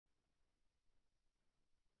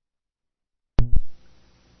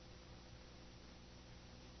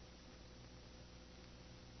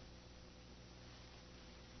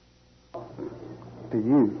to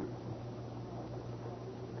you.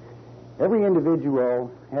 Every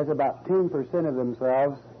individual has about 10% of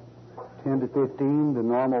themselves, 10 to 15, the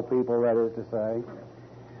normal people, that is to say,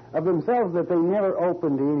 of themselves that they never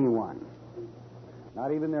open to anyone.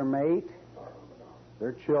 Not even their mate,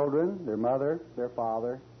 their children, their mother, their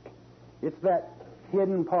father. It's that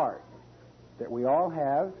hidden part that we all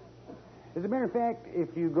have. As a matter of fact,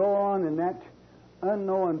 if you go on and that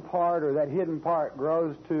unknown part or that hidden part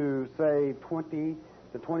grows to, say, 20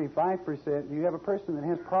 to 25%, you have a person that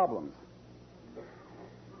has problems.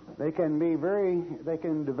 They can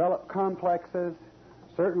develop complexes,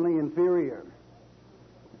 certainly inferior.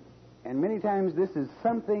 And many times this is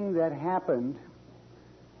something that happened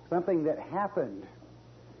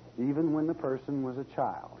even when the person was a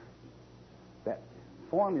child, that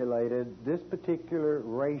formulated this particular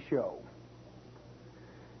ratio.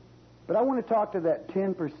 But I want to talk to that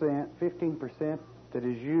 10%, 15% that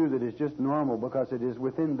is you, that is just normal, because it is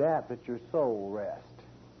within that your soul rests.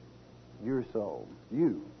 Your soul.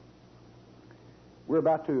 You. We're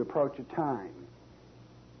about to approach a time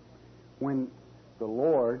when the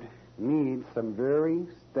Lord needs some very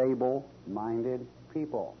stable-minded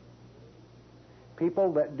people.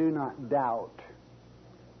 People that do not doubt.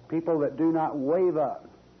 People that do not waver.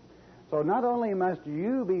 So not only must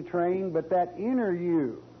you be trained, but that inner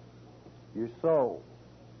you, your soul,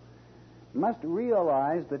 must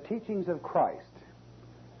realize the teachings of Christ.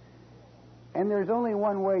 And there's only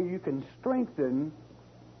one way you can strengthen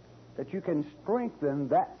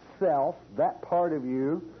that self, that part of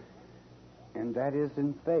you, and that is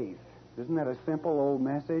in faith. Isn't that a simple old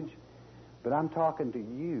message? But I'm talking to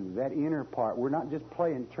you, that inner part. We're not just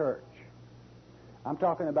playing church. I'm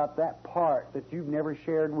talking about that part that you've never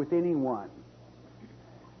shared with anyone.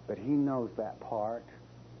 But He knows that part,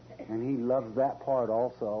 and He loves that part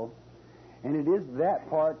also. And it is that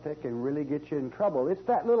part that can really get you in trouble. It's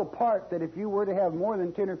that little part that if you were to have more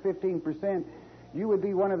than 10 or 15%, you would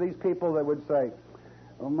be one of these people that would say,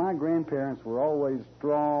 well, my grandparents were always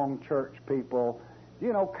strong church people.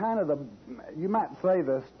 You know, kind of you might say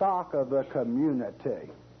the stock of the community,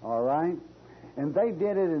 all right? And they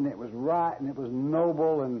did it, and it was right, and it was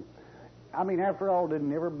noble, and I mean, after all,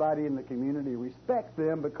 didn't everybody in the community respect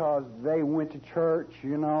them because they went to church,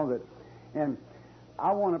 you know? And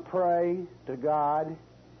I want to pray to God,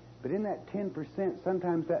 but in that 10%,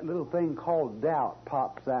 sometimes that little thing called doubt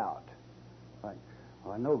pops out. Like,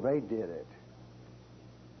 well, I know they did it.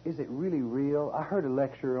 Is it really real? I heard a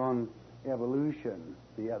lecture on evolution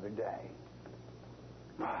the other day.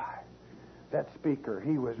 That speaker,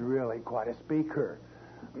 he was really quite a speaker.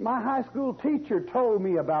 My high school teacher told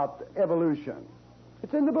me about evolution.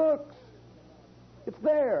 It's in the books. It's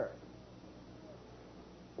there.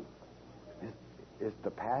 Is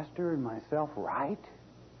the pastor and myself right?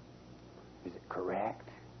 Is it correct?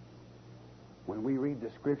 When we read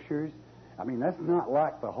the Scriptures, I mean, that's not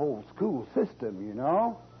like the whole school system, you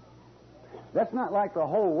know? That's not like the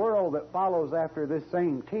whole world that follows after this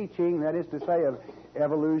same teaching, that is to say, of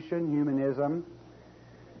evolution, humanism.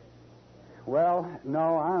 Well,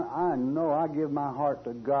 no, I know I give my heart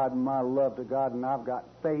to God and my love to God, and I've got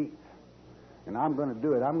faith, and I'm going to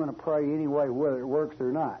do it. I'm going to pray anyway, whether it works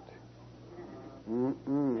or not.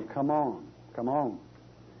 Come on.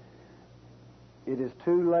 It is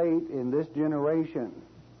too late in this generation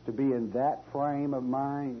to be in that frame of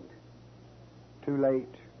mind. Too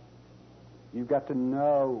late. You've got to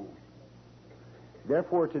know.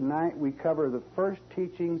 Therefore, tonight we cover the first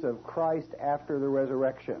teachings of Christ after the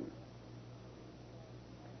resurrection.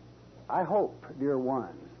 I hope, dear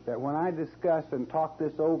ones, that when I discuss and talk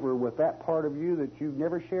this over with that part of you that you've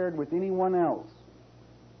never shared with anyone else,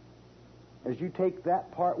 as you take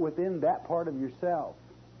that part within that part of yourself,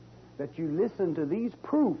 that you listen to these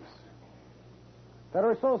proofs that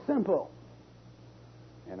are so simple.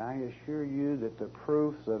 And I assure you that the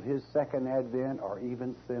proofs of His second advent are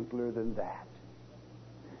even simpler than that.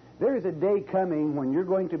 There is a day coming when you're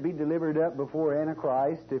going to be delivered up before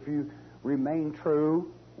Antichrist if you remain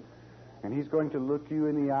true. And he's going to look you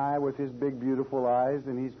in the eye with his big, beautiful eyes,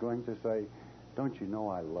 and he's going to say, don't you know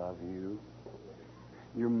I love you?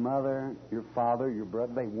 Your mother, your father, your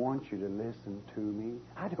brother, they want you to listen to me.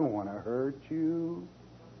 I don't want to hurt you.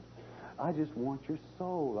 I just want your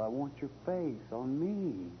soul. I want your face on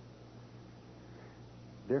me.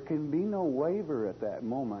 There can be no waver at that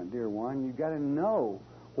moment, dear one. You've got to know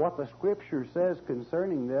what the Scripture says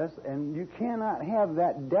concerning this, and you cannot have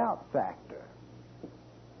that doubt factor.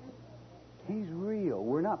 He's real.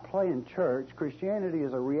 We're not playing church. Christianity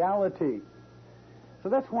is a reality. So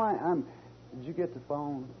that's why did you get the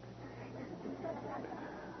phone?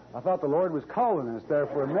 I thought the Lord was calling us there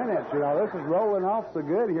for a minute. You know, this is rolling off so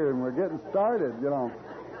good here, and we're getting started, you know.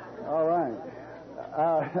 All right.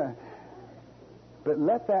 But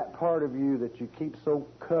let that part of you that you keep so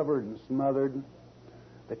covered and smothered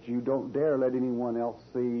that you don't dare let anyone else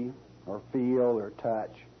see or feel or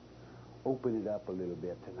touch, open it up a little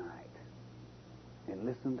bit tonight and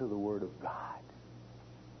listen to the Word of God.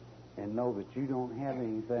 And know that you don't have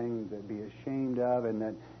anything to be ashamed of, and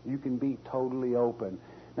that you can be totally open.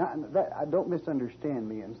 Now, don't misunderstand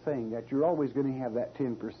me in saying that you're always going to have that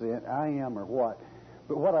 10%. I am, or what?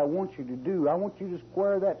 But what I want you to do, I want you to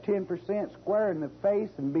square that 10% square in the face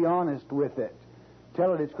and be honest with it.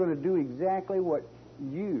 Tell it it's going to do exactly what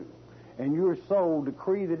you and your soul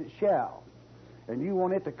decree that it shall. And you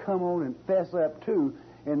want it to come on and fess up too,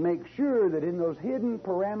 and make sure that in those hidden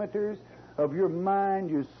parameters of your mind,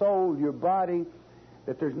 your soul, your body,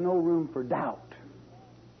 that there's no room for doubt.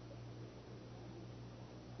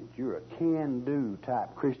 That you're a can-do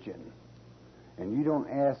type Christian, and you don't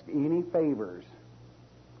ask any favors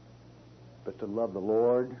but to love the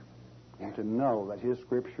Lord and to know that His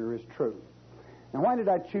Scripture is true. Now, why did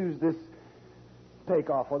I choose this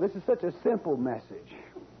takeoff? Well, this is such a simple message.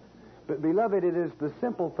 But, beloved, it is the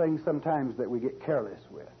simple things sometimes that we get careless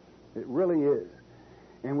with. It really is.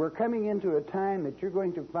 And we're coming into a time that you're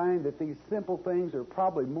going to find that these simple things are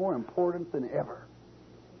probably more important than ever.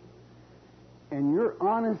 And your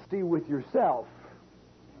honesty with yourself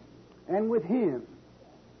and with Him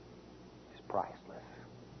is priceless.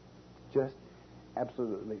 Just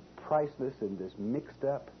absolutely priceless in this mixed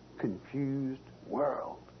up, confused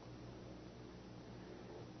world.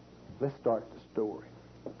 Let's start the story.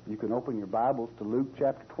 You can open your Bibles to Luke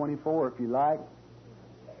chapter 24 if you like.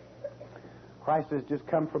 Christ has just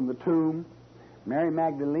come from the tomb. Mary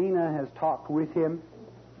Magdalena has talked with Him.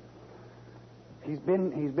 He's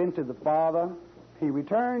been to the Father. He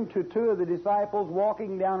returned to two of the disciples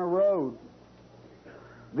walking down a road.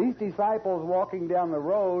 These disciples walking down the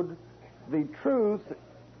road, the truth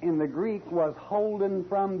in the Greek was holden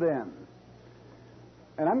from them.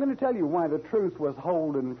 And I'm going to tell you why the truth was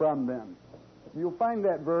holden from them. You'll find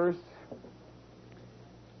that verse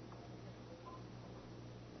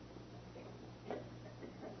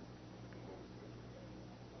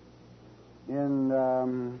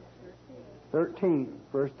in 13,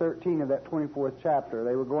 verse 13 of that 24th chapter.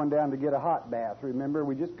 They were going down to get a hot bath. Remember,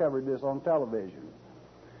 we just covered this on television.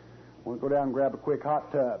 We'll go down and grab a quick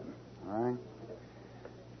hot tub. All right?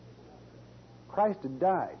 Christ had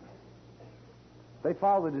died. They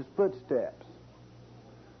followed His footsteps.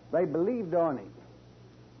 They believed on Him.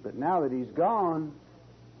 But now that He's gone,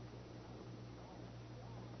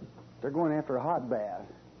 they're going after a hot bath.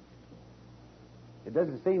 It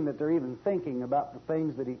doesn't seem that they're even thinking about the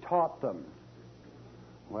things that He taught them.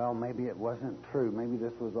 Well, maybe it wasn't true. Maybe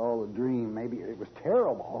this was all a dream. Maybe it was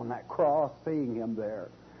terrible on that cross, seeing Him there.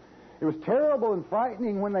 It was terrible and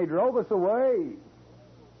frightening when they drove us away.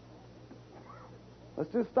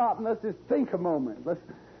 Let's just stop and let's just think a moment.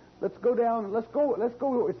 Let's go down. Let's go.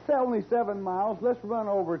 It's only 7 miles. Let's run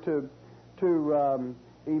over to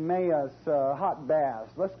Emmaus hot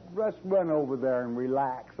baths. Let's run over there and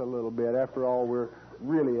relax a little bit. After all, we're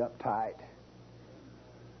really uptight.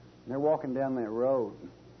 And they're walking down that road,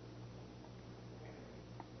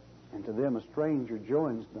 and to them a stranger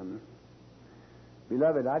joins them.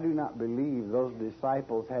 Beloved, I do not believe those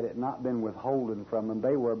disciples, had it not been withholden from them,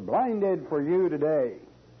 they were blinded for you today,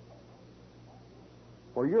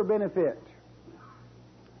 for your benefit,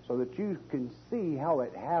 so that you can see how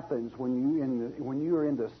it happens when you are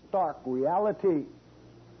in the stark reality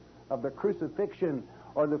of the crucifixion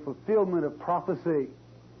or the fulfillment of prophecy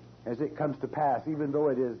as it comes to pass, even though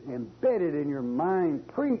it is embedded in your mind,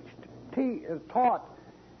 preached, taught,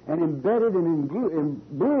 and embedded and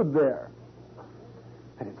imbued there.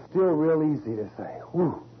 And it's still real easy to say,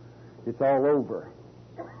 whew, it's all over.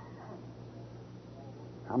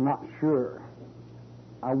 I'm not sure.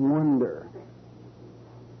 I wonder.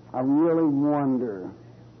 I really wonder.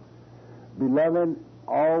 Beloved,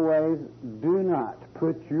 always do not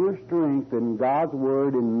put your strength in God's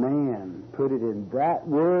Word in man. Put it in that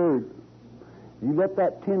Word. You let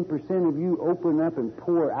that 10% of you open up and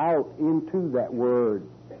pour out into that Word.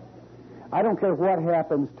 I don't care what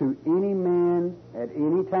happens to any man at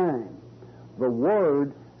any time. The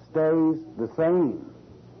Word stays the same.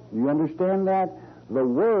 You understand that? The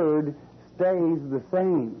Word stays the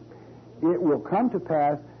same. It will come to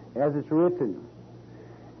pass as it's written.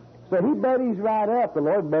 So he buddies right up. The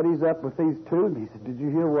Lord buddies up with these two, and he said, did you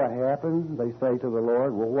hear what happened? They say to the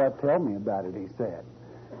Lord, well, what? Tell me about it, he said.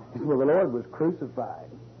 He said, well, the Lord was crucified.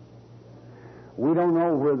 We don't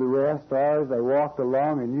know where the rest are as they walked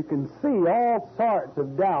along, and you can see all sorts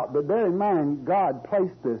of doubt, but bear in mind, God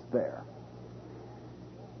placed this there.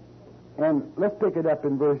 And let's pick it up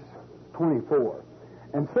in verse 24.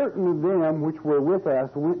 And certain of them which were with us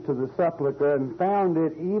went to the sepulchre and found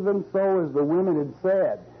it even so as the women had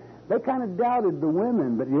said. They kind of doubted the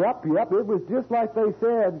women, but yep, it was just like they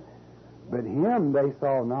said. But him they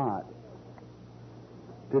saw not.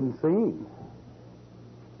 Didn't see him.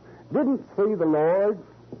 Didn't see the Lord.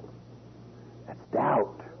 That's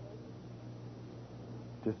doubt.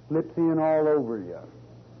 Just slips in all over you.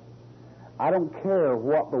 I don't care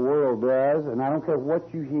what the world does, and I don't care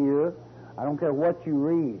what you hear. I don't care what you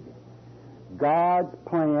read. God's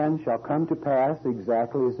plan shall come to pass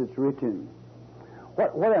exactly as it's written.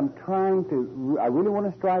 What I'm I really want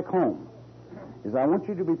to strike home, is I want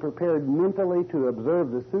you to be prepared mentally to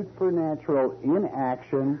observe the supernatural in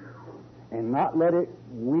action and not let it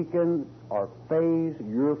weaken or phase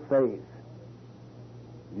your faith.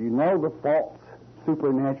 You know the false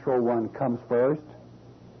supernatural one comes first,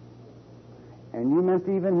 and you must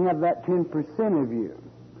even have that 10% of you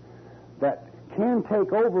that can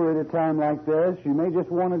take over at a time like this. You may just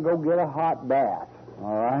want to go get a hot bath,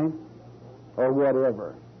 all right, or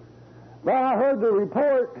whatever. Well, I heard the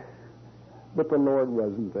report, but the Lord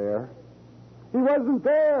wasn't there. He wasn't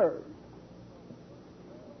there.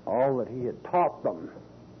 All that he had taught them,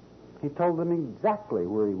 he told them exactly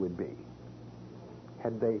where he would be.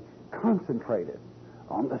 Had they concentrated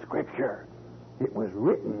on the Scripture, it was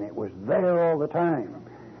written, it was there all the time.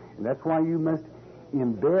 And that's why you must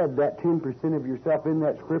embed that 10% of yourself in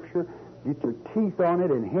that Scripture, get your teeth on it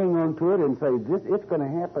and hang on to it and say, it's going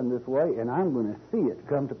to happen this way, and I'm going to see it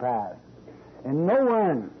come to pass. And no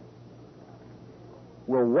one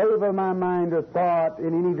will waver my mind or thought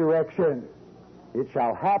in any direction. It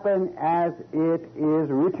shall happen as it is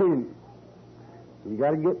written. You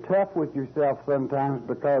got to get tough with yourself sometimes,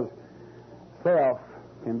 because self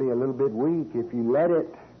can be a little bit weak if you let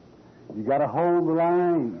it. You got to hold the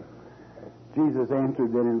line. Jesus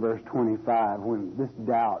answered then in verse 25 when this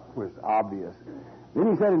doubt was obvious.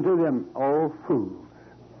 Then he said unto them, O fools,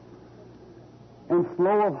 and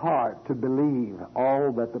slow of heart to believe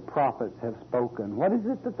all that the prophets have spoken. What is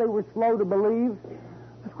it that they were slow to believe?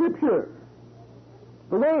 The Scripture.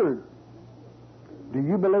 The Word. Do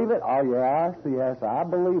you believe it? Oh, yes, I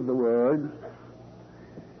believe the Word.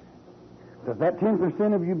 Does that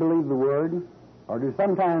 10% of you believe the Word? Or do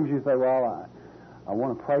sometimes you say, well, I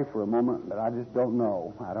want to pray for a moment, but I just don't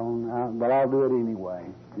know. But I'll do it anyway,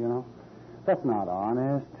 you know? That's not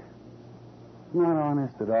honest. It's not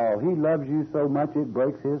honest at all. He loves you so much it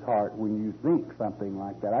breaks his heart when you think something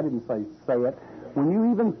like that. I didn't say it. When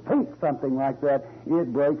you even think something like that,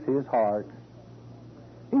 it breaks his heart.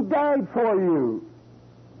 He died for you.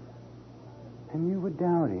 And you would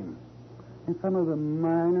doubt him. And some of the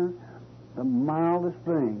mildest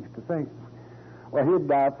things to think, well, he'd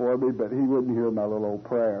die for me, but he wouldn't hear my little old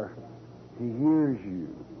prayer. He hears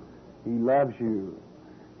you. He loves you.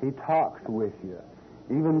 He talks with you.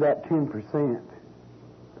 Even that 10%.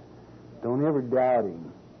 Don't ever doubt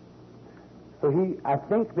him. So I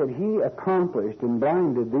think that he accomplished and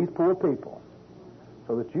blinded these poor people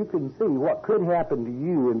so that you can see what could happen to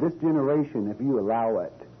you in this generation if you allow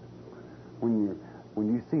it when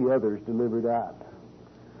you see others delivered up.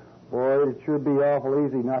 Boy, it should be awful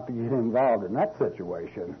easy not to get involved in that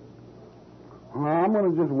situation. Well, I'm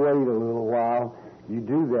going to just wait a little while. You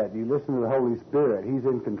do that. You listen to the Holy Spirit. He's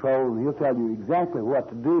in control, and he'll tell you exactly what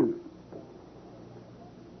to do.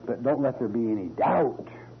 But don't let there be any doubt.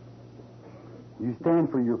 You stand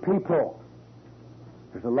for your people.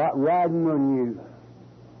 There's a lot riding on you.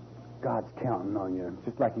 God's counting on you,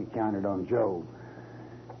 just like he counted on Job.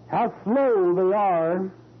 How slow they are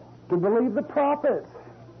to believe the prophets.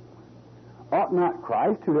 Ought not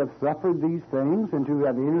Christ to have suffered these things and to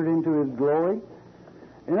have entered into his glory?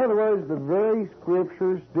 In other words, the very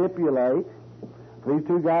Scriptures stipulate, these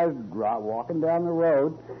two guys walking down the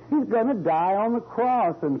road, he's going to die on the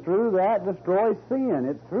cross and through that destroy sin.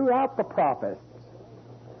 It's throughout the prophets.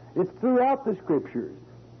 It's throughout the Scriptures.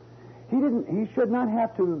 He should not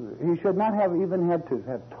have even had to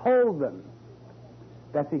have told them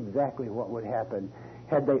that's exactly what would happen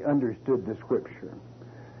had they understood the Scripture.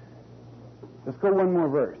 Let's go one more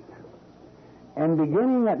verse. And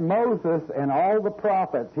beginning at Moses and all the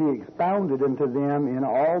prophets, he expounded unto them in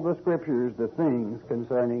all the Scriptures the things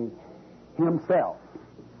concerning himself.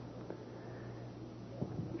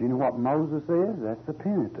 Do you know what Moses is? That's the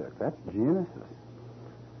Pentateuch. That's Genesis.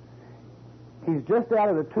 He's just out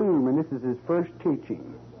of the tomb, and this is his first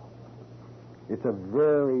teaching. It's a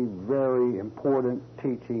very, very important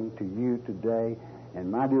teaching to you today. And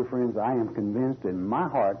my dear friends, I am convinced in my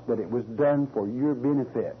heart that it was done for your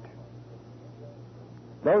benefit.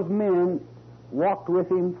 Those men walked with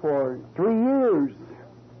him for 3 years.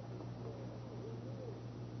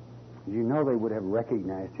 You know they would have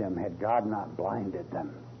recognized him had God not blinded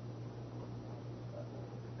them.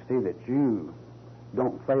 See that you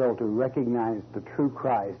don't fail to recognize the true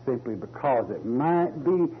Christ simply because it might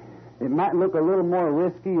look a little more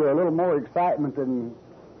risky or a little more excitement than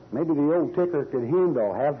maybe the old ticker could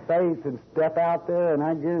handle. Have faith and step out there, and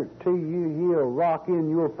I guarantee you he'll rock in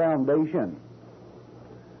your foundation.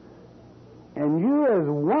 And you as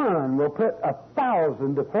one will put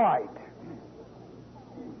 1,000 to flight.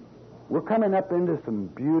 We're coming up into some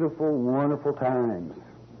beautiful, wonderful times.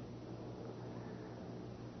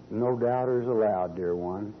 No doubters allowed, dear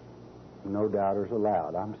one. No doubters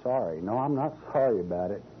allowed. I'm sorry. No, I'm not sorry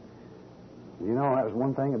about it. You know, that was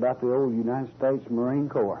one thing about the old United States Marine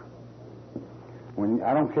Corps.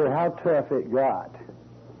 I don't care how tough it got,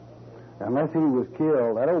 unless he was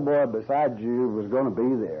killed, that old boy beside you was going to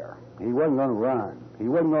be there. He wasn't going to run. He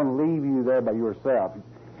wasn't going to leave you there by yourself.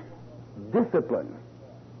 Discipline.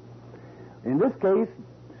 In this case,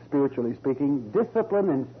 spiritually speaking, discipline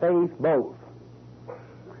and faith both.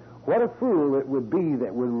 What a fool it would be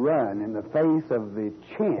that would run in the face of the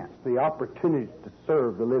chance, the opportunity to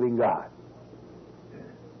serve the living God,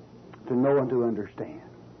 to know and to understand.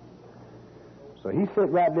 So he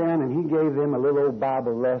sat right down and he gave them a little old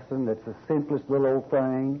Bible lesson that's the simplest little old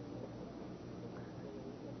thing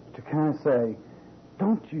to kind of say,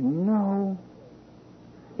 don't you know?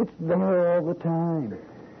 It's there all the time.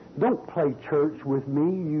 Don't play church with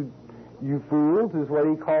me, you fools, is what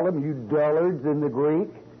he called them, you dullards in the Greek.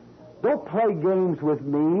 Don't play games with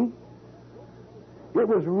me. It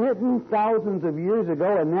was written thousands of years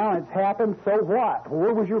ago, and now it's happened, so what?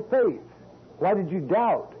 Where was your faith? Why did you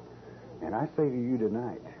doubt? And I say to you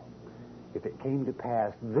tonight, if it came to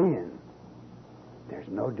pass then, there's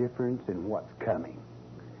no difference in what's coming.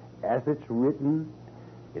 As it's written,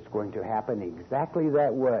 it's going to happen exactly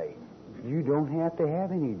that way. You don't have to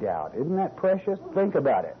have any doubt. Isn't that precious? Think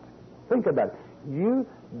about it. Think about it. You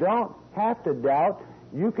don't have to doubt.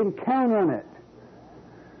 You can count on it.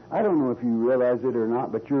 I don't know if you realize it or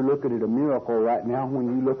not, but you're looking at a miracle right now when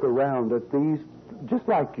you look around at these, just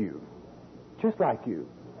like you. Just like you.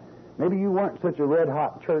 Maybe you weren't such a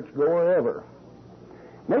red-hot church-goer ever.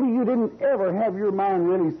 Maybe you didn't ever have your mind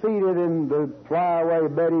really seated in the fly-away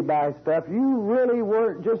Betty-by stuff. You really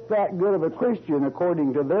weren't just that good of a Christian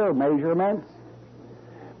according to their measurements.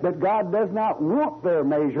 But God does not want their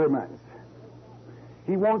measurements.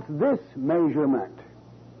 He wants this measurement.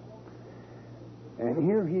 And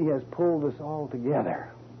here he has pulled us all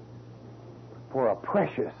together for a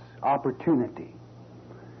precious opportunity.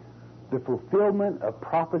 The fulfillment of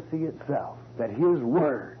prophecy itself, that his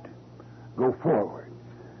word go forward.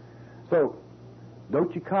 So,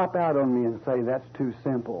 don't you cop out on me and say that's too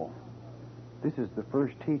simple. This is the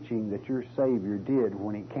first teaching that your Savior did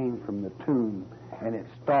when he came from the tomb, and it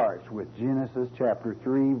starts with Genesis chapter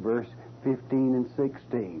 3, verse 15 and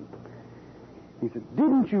 16. He said,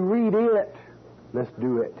 didn't you read it? Let's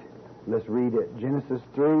do it. Let's read it. Genesis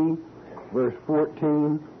 3, verse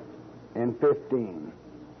 14 and 15.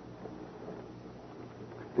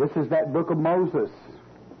 This is that book of Moses,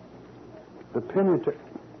 the Pentateuch.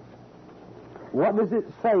 What does it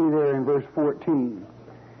say there in verse 14?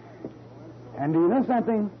 And do you know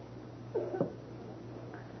something?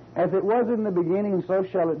 As it was in the beginning, so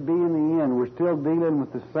shall it be in the end. We're still dealing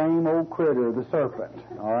with the same old critter, the serpent.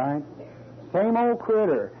 All right? Same old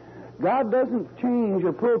critter. God doesn't change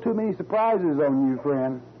or pull too many surprises on you,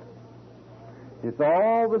 friend. It's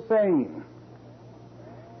all the same.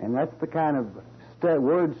 And that's the kind of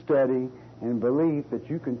word study and belief that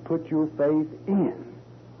you can put your faith in.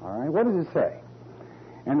 All right? What does it say?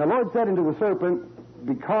 And the Lord said unto the serpent,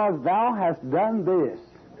 because thou hast done this,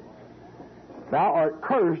 thou art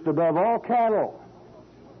cursed above all cattle,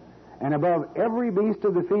 and above every beast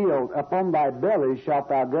of the field. Upon thy belly shalt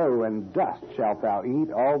thou go, and dust shalt thou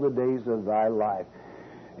eat all the days of thy life.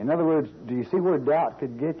 In other words, do you see where doubt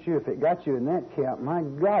could get you? If it got you in that camp, my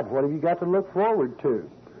God, what have you got to look forward to?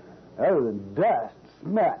 Other than dust,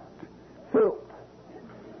 smut, filth,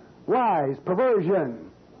 lies, perversion.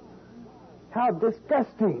 How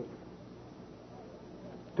disgusting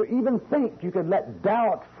to even think you could let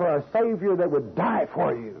doubt for a Savior that would die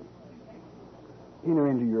for you enter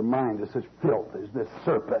into your mind as such filth as this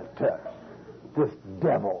serpent, this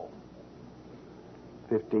devil.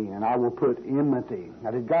 15, and I will put enmity.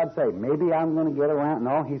 Now, did God say, maybe I'm going to get around?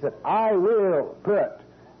 No, he said, I will put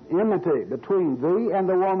enmity between thee and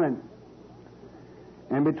the woman,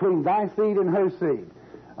 and between thy seed and her seed.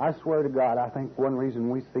 I swear to God, I think one reason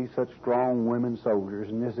we see such strong women soldiers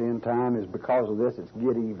in this end time is because of this. It's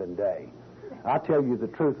get even day. I'll tell you the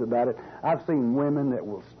truth about it. I've seen women that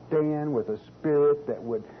will stand with a spirit that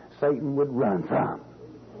Satan would run from.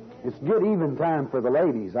 It's get even time for the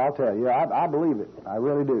ladies, I'll tell you. I believe it. I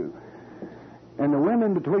really do. And the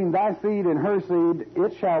women between thy seed and her seed,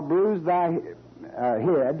 it shall bruise thy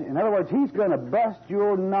head. In other words, he's going to bust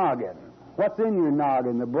your noggin. What's in your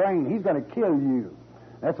noggin? The brain. He's going to kill you.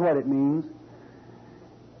 That's what it means.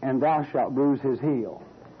 And thou shalt bruise his heel.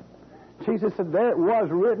 Jesus said, there it was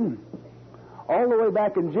written. All the way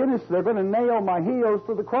back in Genesis, they're going to nail my heels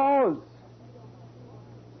to the cross.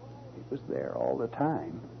 It was there all the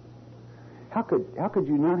time. How could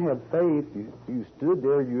you not have faith? You stood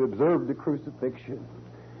there, you observed the crucifixion.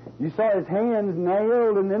 You saw his hands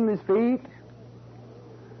nailed and then his feet.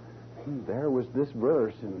 And there was this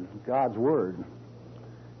verse in God's Word.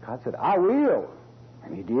 God said, I will.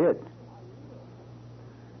 And he did.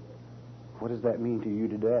 What does that mean to you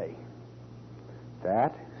today?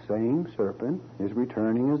 That same serpent is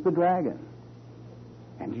returning as the dragon.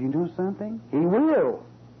 And do you know something? He will.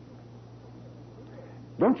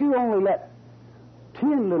 Don't you only let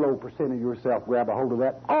 10 little percent of yourself grab a hold of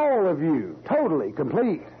that. All of you, totally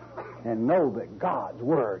complete. And know that God's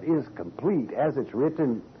Word is complete as it's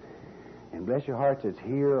written. And bless your hearts, it's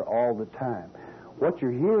here all the time. What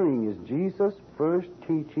you're hearing is Jesus' first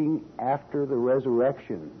teaching after the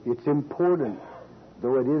resurrection. It's important,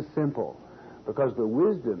 though it is simple, because the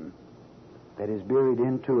wisdom that is buried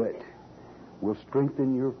into it will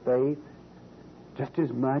strengthen your faith just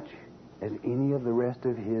as much as any of the rest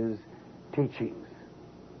of his teachings.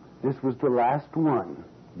 This was the last one,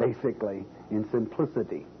 basically, in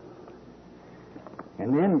simplicity.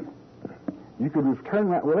 And then you could return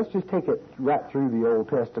right. Well, let's just take it right through the Old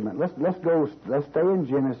Testament. Let's stay in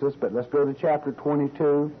Genesis, but let's go to chapter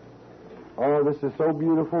 22. Oh, this is so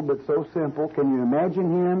beautiful, but so simple. Can you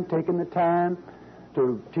imagine him taking the time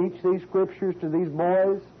to teach these scriptures to these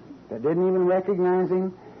boys that didn't even recognize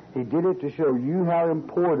him? He did it to show you how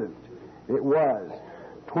important it was.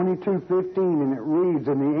 22:15, and it reads,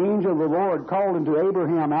 and the angel of the Lord called unto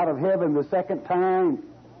Abraham out of heaven the second time,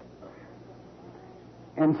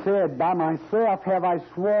 and said, by myself have I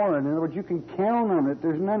sworn. In other words, you can count on it.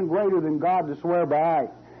 There's none greater than God to swear by,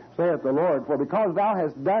 saith the Lord. For because thou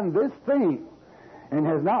hast done this thing, and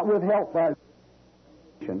hast not withheld thy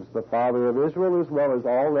nations, the father of Israel as well as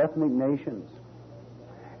all ethnic nations.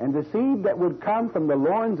 And the seed that would come from the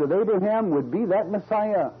loins of Abraham would be that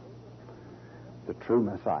Messiah. The true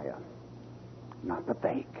Messiah. Not the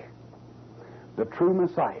fake. The true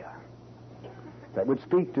Messiah. That would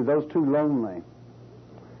speak to those two lonely,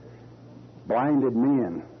 blinded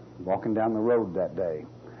men walking down the road that day.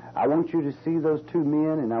 I want you to see those two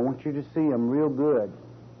men, and I want you to see them real good,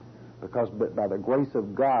 because by the grace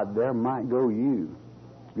of God, there might go you.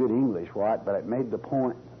 Good English, what? But it made the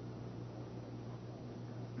point.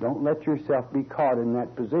 Don't let yourself be caught in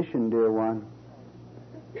that position, dear one.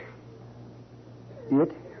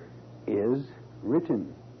 It is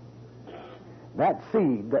written. That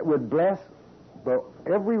seed that would bless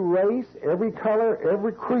every race, every color,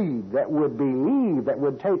 every creed, that would believe, that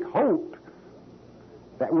would take hope,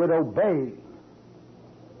 that would obey,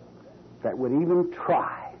 that would even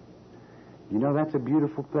try. You know, that's a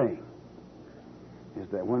beautiful thing, is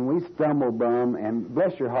that when we stumble, bum, and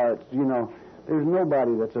bless your hearts, you know, there's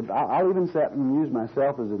nobody that's I'll even sit and use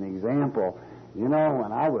myself as an example. You know,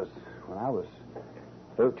 when I was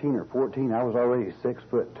 13 or 14, I was already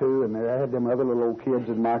 6'2", and I had them other little old kids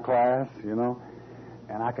in my class, you know,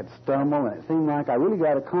 and I could stumble, and it seemed like I really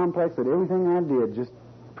got a complex that everything I did just,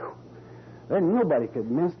 then nobody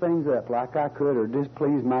could mess things up like I could or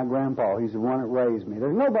displease my grandpa. He's the one that raised me.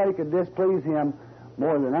 There's nobody could displease him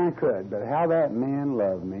more than I could, but how that man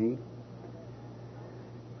loved me.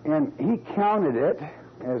 And he counted it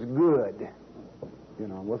as good. You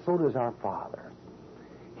know, well, so does our Father.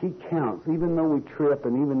 He counts, even though we trip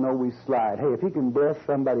and even though we slide. Hey, if he can bless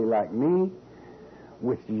somebody like me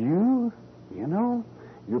with you, you know,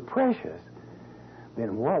 you're precious,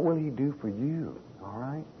 then what will he do for you, all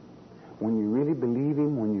right? When you really believe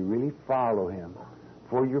him, when you really follow him,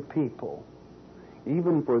 for your people,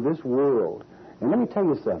 even for this world. And let me tell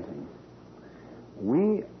you something.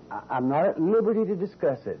 I'm not at liberty to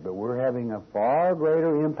discuss it, but we're having a far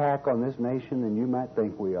greater impact on this nation than you might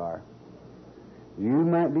think we are. You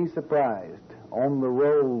might be surprised. On the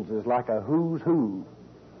rolls is like a who's who,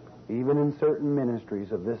 even in certain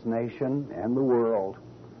ministries of this nation and the world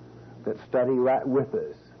that study right with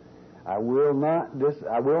us. I will not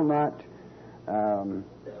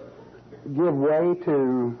give way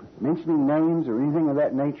to mentioning names or anything of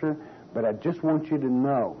that nature, but I just want you to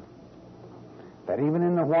know that even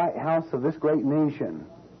in the White House of this great nation,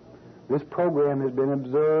 this program has been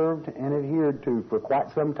observed and adhered to for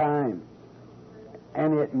quite some time,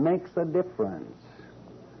 and it makes a difference.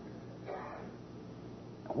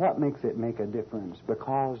 What makes it make a difference?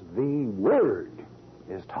 Because the Word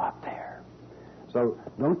is taught there. So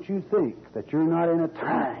don't you think that you're not in a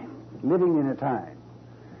time, living in a time,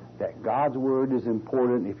 that God's Word is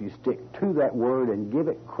important if you stick to that Word and give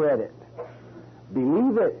it credit.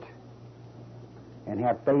 Believe it and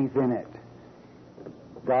have faith in it.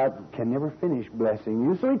 God can never finish blessing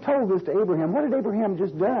you. So he told this to Abraham. What had Abraham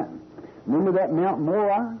just done? Remember that Mount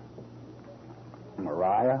Moriah?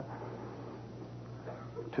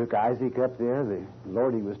 Took Isaac up there. The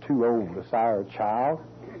Lord, he was too old to sire a child.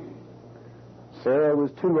 Sarah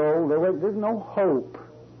was too old. There's no hope.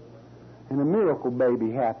 And a miracle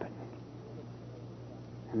baby happened.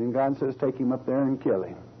 And then God says, take him up there and kill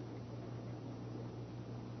him.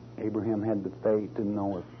 Abraham had the faith to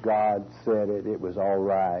know if God said it, it was all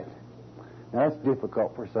right. Now, that's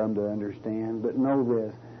difficult for some to understand, but know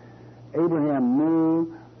this. Abraham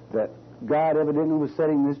knew that God evidently was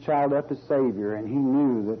setting this child up as Savior, and he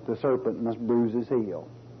knew that the serpent must bruise his heel.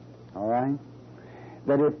 All right?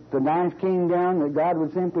 That if the knife came down, that God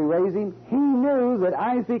would simply raise him. He knew that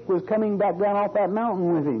Isaac was coming back down off that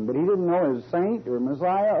mountain with him, but he didn't know as saint or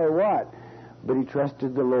Messiah or what. But he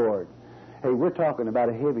trusted the Lord. Hey, we're talking about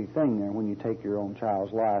a heavy thing there when you take your own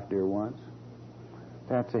child's life, dear ones.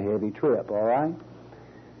 That's a heavy trip, all right?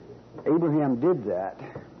 Abraham did that.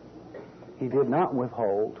 He did not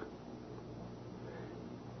withhold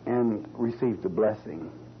and received the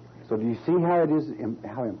blessing. So do you see how it is,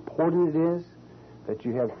 how important it is that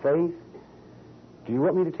you have faith? Do you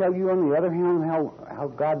want me to tell you, on the other hand,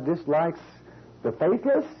 how God dislikes the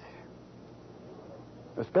faithless?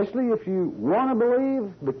 Especially if you want to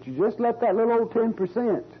believe, but you just let that little old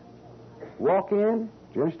 10% walk in.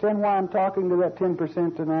 Do you understand why I'm talking to that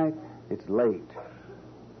 10% tonight? It's late.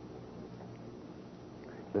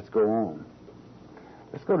 Let's go on.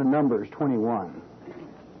 Let's go to Numbers 21.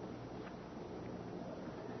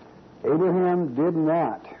 Abraham did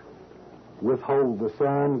not withhold the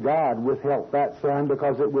son. God withheld that son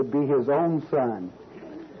because it would be his own son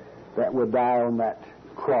that would die on that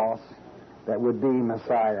cross, that would be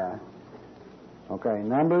Messiah. Okay,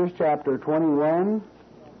 Numbers chapter 21.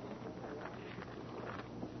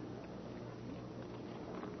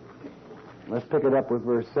 Let's pick it up with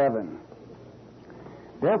verse 7.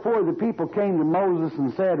 Therefore the people came to Moses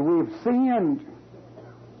and said, we've sinned,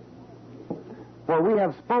 for we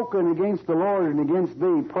have spoken against the Lord and against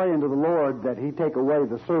thee, praying to the Lord that he take away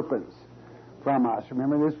the serpents from us.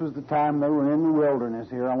 Remember, this was the time they were in the wilderness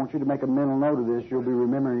here. I want you to make a mental note of this. You'll be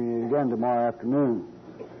remembering it again tomorrow afternoon.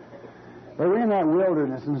 They were in that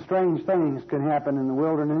wilderness, and strange things can happen in the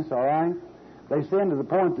wilderness, all right? They sinned to the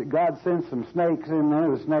point that God sent some snakes in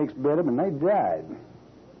there. The snakes bit them, and they died.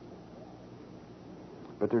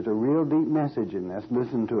 But there's a real deep message in this.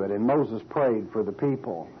 Listen to it. And Moses prayed for the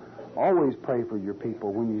people. Always pray for your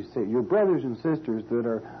people when you see your brothers and sisters that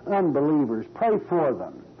are unbelievers. Pray for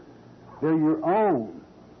them. They're your own.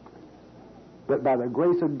 But by the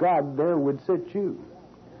grace of God, there would sit you.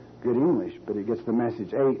 Good English, but it gets the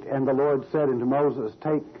message. 8. And the Lord said unto Moses,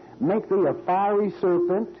 make thee a fiery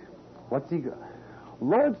serpent. What's he got?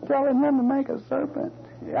 Lord's telling them to make a serpent.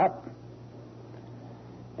 Yep.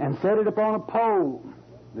 And set it upon a pole.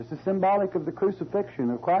 This is symbolic of the crucifixion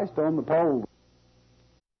of Christ on the pole.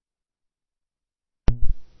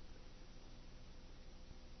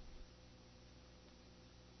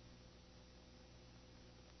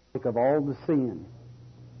 Of all the sin,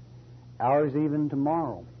 ours even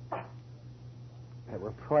tomorrow, that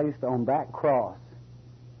were placed on that cross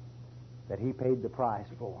that he paid the price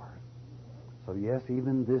for. So yes,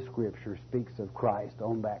 even this scripture speaks of Christ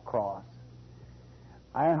on that cross.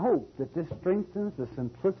 I hope that this strengthens the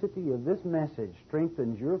simplicity of this message,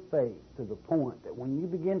 strengthens your faith to the point that when you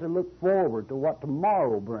begin to look forward to what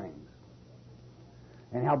tomorrow brings,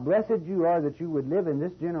 and how blessed you are that you would live in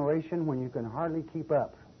this generation when you can hardly keep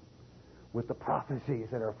up with the prophecies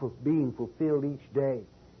that are being fulfilled each day,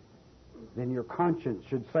 then your conscience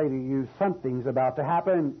should say to you, something's about to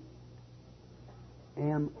happen.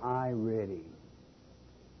 Am I ready?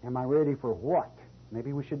 Am I ready for what?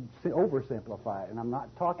 Maybe we should oversimplify it, and I'm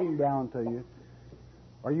not talking down to you.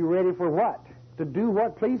 Are you ready for what? To do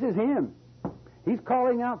what pleases Him. He's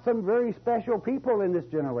calling out some very special people in this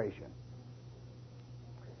generation.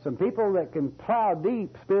 Some people that can plow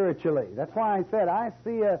deep spiritually. That's why I said I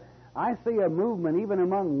see I see a movement even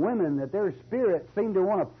among women that their spirits seem to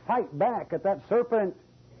want to fight back at that serpent.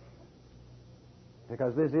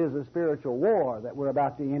 Because this is a spiritual war that we're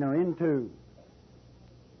about to enter into.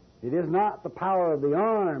 It is not the power of the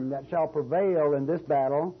arm that shall prevail in this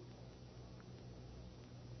battle,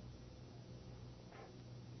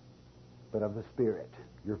 but of the Spirit,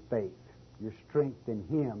 your faith, your strength in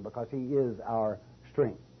Him, because He is our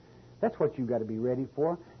strength. That's what you've got to be ready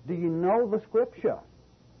for. Do you know the Scripture?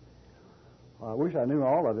 Well, I wish I knew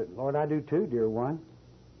all of it. Lord, I do too, dear one.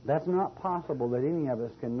 That's not possible that any of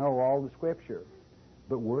us can know all the Scripture.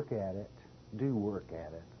 But work at it. Do work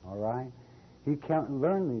at it, all right?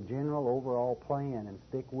 Learn the general overall plan and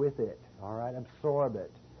stick with it, all right? Absorb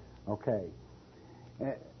it. Okay.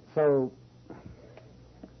 So,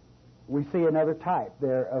 we see another type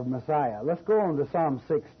there of Messiah. Let's go on to Psalm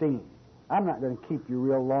 16. I'm not going to keep you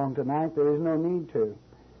real long tonight. There is no need to.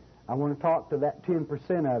 I want to talk to that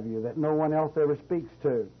 10% of you that no one else ever speaks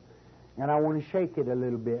to. And I want to shake it a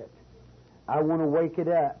little bit. I want to wake it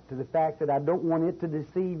up to the fact that I don't want it to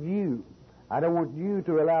deceive you. I don't want you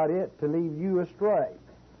to allow it to lead you astray,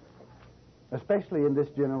 especially in this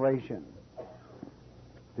generation.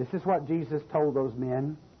 This is what Jesus told those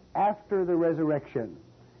men after the resurrection,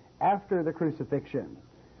 after the crucifixion.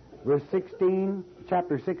 Verse 16,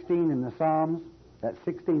 chapter 16 in the Psalms, that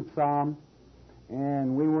 16th Psalm,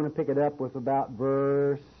 and we want to pick it up with about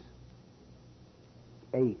verse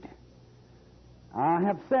 8. I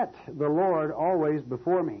have set the Lord always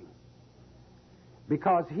before me.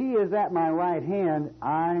 Because He is at my right hand,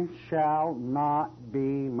 I shall not be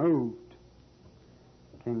moved.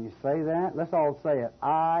 Can you say that? Let's all say it.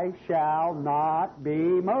 I shall not be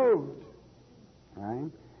moved. All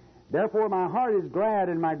right? Therefore my heart is glad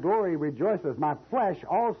and my glory rejoiceth. My flesh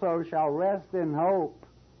also shall rest in hope.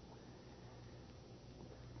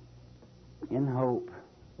 In hope,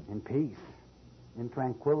 in peace, in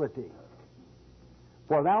tranquility.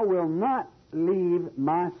 For thou wilt not leave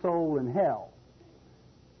my soul in hell.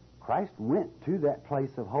 Christ went to that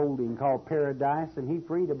place of holding called paradise, and He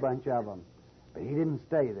freed a bunch of them. But He didn't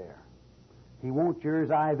stay there. He won't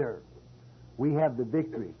yours either. We have the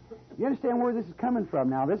victory. You understand where this is coming from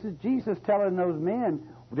now? This is Jesus telling those men,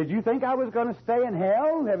 did you think I was going to stay in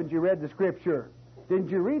hell? Haven't you read the Scripture? Didn't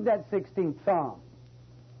you read that 16th Psalm?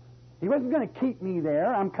 He wasn't going to keep me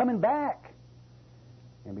there. I'm coming back.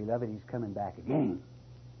 And beloved, He's coming back again.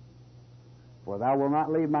 For thou wilt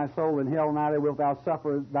not leave my soul in hell, neither wilt thou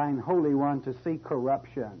suffer thine Holy One to see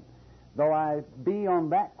corruption. Though I be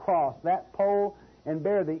on that cross, that pole, and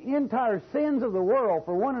bear the entire sins of the world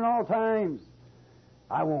for one and all times,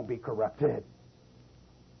 I won't be corrupted.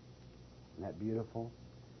 Isn't that beautiful?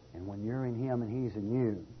 And when you're in Him and He's in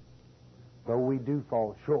you, though we do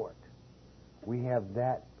fall short, we have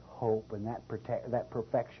that hope and that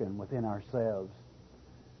perfection within ourselves.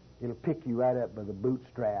 It'll pick you right up by the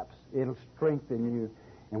bootstraps. It'll strengthen you.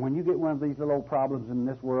 And when you get one of these little old problems in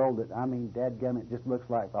this world that, dadgum, it just looks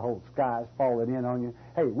like the whole sky's falling in on you.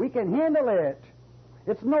 Hey, we can handle it.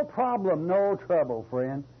 It's no problem, no trouble,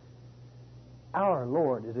 friend. Our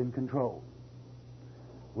Lord is in control.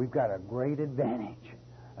 We've got a great advantage.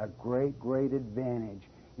 A great, great advantage.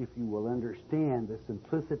 If you will understand the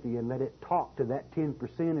simplicity and let it talk to that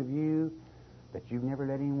 10% of you that you've never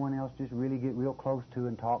let anyone else just really get real close to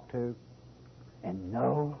and talk to, and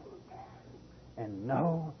know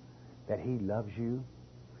that He loves you,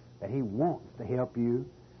 that He wants to help you.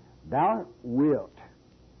 Thou wilt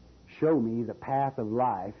show me the path of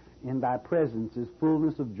life. In Thy presence is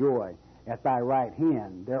fullness of joy. At Thy right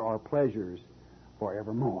hand there are pleasures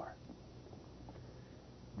forevermore.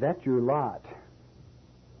 That's your lot.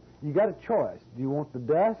 You got a choice. Do you want the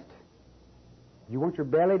dust? You want your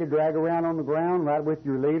belly to drag around on the ground right with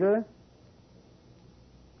your leader?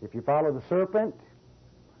 If you follow the serpent,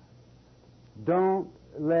 don't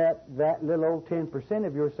let that little old 10%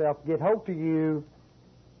 of yourself get hold to you.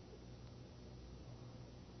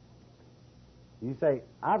 You say,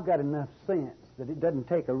 I've got enough sense that it doesn't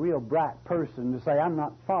take a real bright person to say, I'm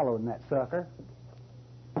not following that sucker.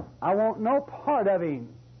 I want no part of him.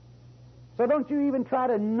 So don't you even try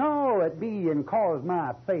to know it be and cause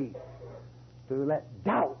my faith to let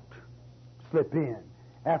doubt slip in.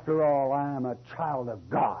 After all, I am a child of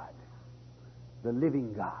God, the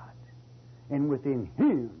living God, and within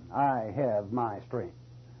Him I have my strength.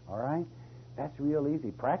 All right? That's real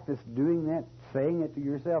easy. Practice doing that, saying it to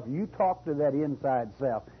yourself. You talk to that inside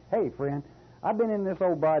self. Hey, friend, I've been in this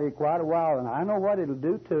old body quite a while, and I know what it'll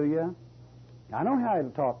do to you. I know how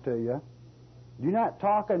it'll talk to you. You're not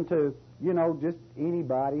talking to, just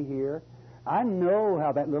anybody here. I know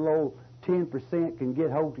how that little old 10% can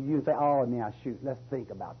get hold of you and say, oh, now shoot, let's think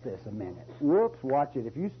about this a minute. Whoops, watch it.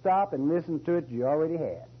 If you stop and listen to it, you already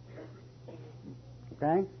had.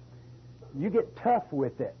 Okay? You get tough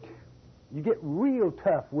with it. You get real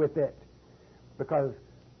tough with it. Because,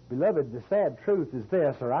 beloved, the sad truth is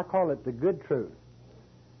this, or I call it the good truth.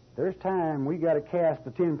 There's time we got to cast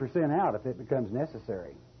the 10% out if it becomes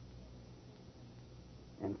necessary.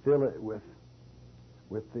 And fill it with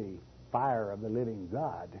the fire of the living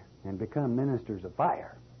God and become ministers of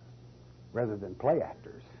fire rather than play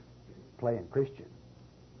actors, playing Christian,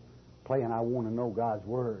 playing I want to know God's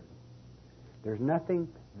Word. There's nothing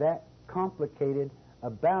that complicated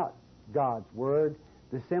about God's Word.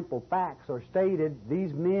 The simple facts are stated.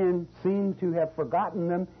 These men seem to have forgotten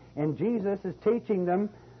them, and Jesus is teaching them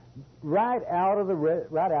right out of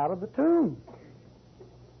the tomb.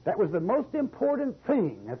 That was the most important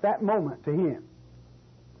thing at that moment to him.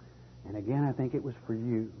 And again, I think it was for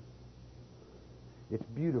you. It's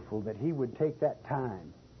beautiful that he would take that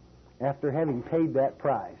time, after having paid that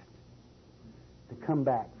price, to come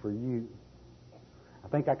back for you. I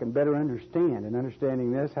think I can better understand, in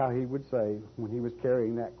understanding this, how he would say, when he was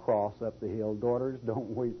carrying that cross up the hill, daughters,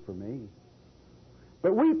 don't weep for me,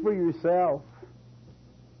 but weep for yourself.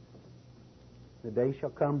 The day shall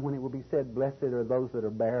come when it will be said, blessed are those that are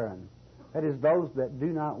barren. That is, those that do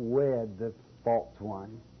not wed the false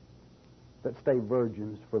one, that stay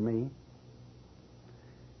virgins for me.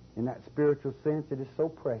 In that spiritual sense, it is so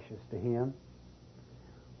precious to him.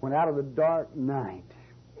 When out of the dark night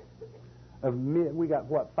we got,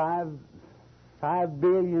 5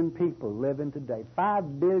 billion people living today.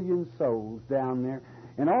 5 billion souls down there.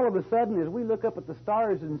 And all of a sudden, as we look up at the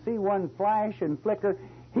stars and see one flash and flicker,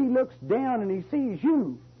 he looks down and he sees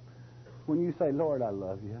you. When you say, Lord, I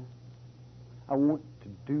love you. I want to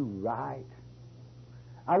do right.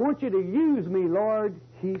 I want you to use me, Lord.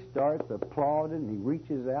 He starts applauding. He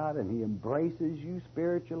reaches out and he embraces you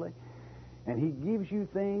spiritually. And he gives you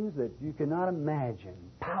things that you cannot imagine.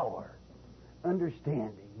 Power,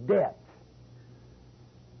 understanding, depth,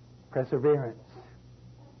 perseverance,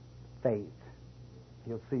 faith.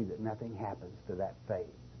 You'll see that nothing happens to that faith.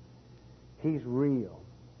 He's real.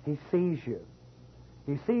 He sees you.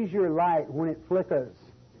 He sees your light when it flickers.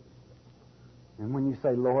 And when you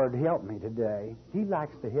say, Lord, help me today, he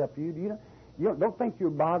likes to help you. Don't think you're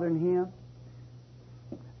bothering him.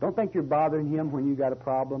 Don't think you're bothering him when you got a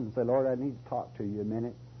problem and say, Lord, I need to talk to you a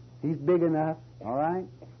minute. He's big enough, all right,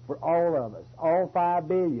 for all of us, all 5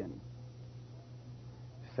 billion.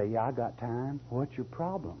 Say, yeah, I got time. What's your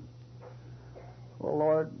problem? Well,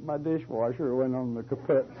 Lord, my dishwasher went on the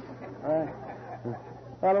kaput.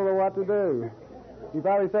 I don't know what to do. You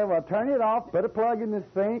probably say, well, turn it off, put a plug in the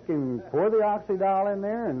sink, and pour the oxydol in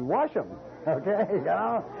there and wash them. Okay,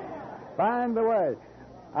 find the way.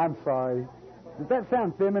 I'm sorry. Did that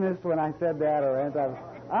sound feminist when I said that, or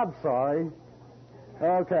I'm sorry.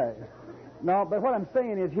 Okay. No, but what I'm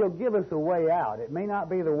saying is he'll give us a way out. It may not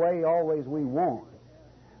be the way always we want,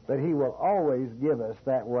 but he will always give us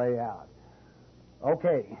that way out.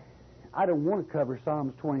 Okay. I don't want to cover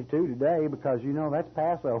Psalms 22 today because, that's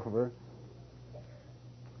Passover.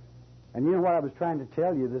 And you know what I was trying to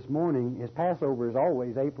tell you this morning is Passover is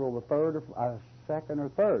always April the 3rd or 2nd or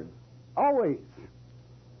 3rd. Always.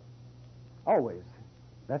 Always.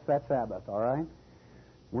 That's that Sabbath, all right?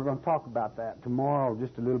 We're going to talk about that tomorrow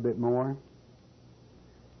just a little bit more.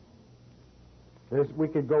 We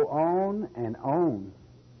could go on and on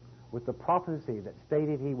with the prophecy that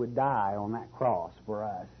stated he would die on that cross for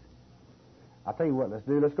us. I'll tell you what, let's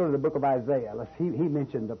do. Let's go to the book of Isaiah. He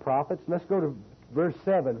mentioned the prophets. Let's go to verse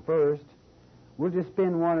 7 first. We'll just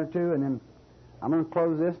spend one or two, and then I'm going to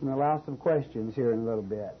close this and allow some questions here in a little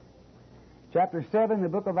bit. Chapter 7, the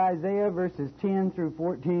book of Isaiah, verses 10 through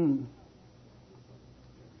 14.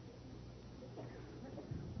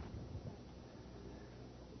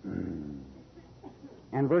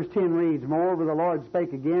 And verse 10 reads, Moreover, the Lord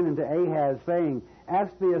spake again unto Ahaz, saying,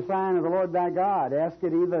 Ask thee a sign of the Lord thy God. Ask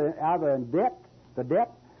it either in the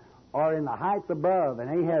depth, or in the heights above. And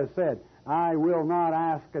Ahaz said, I will not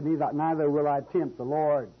ask, neither will I tempt the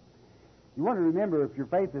Lord. You want to remember, if your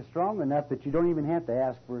faith is strong enough that you don't even have to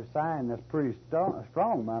ask for a sign, that's pretty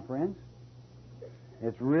strong, my friends.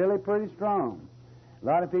 It's really pretty strong. A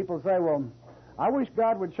lot of people say, well, I wish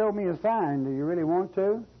God would show me a sign. Do you really want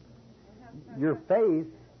to? Your faith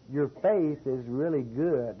is really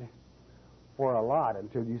good for a lot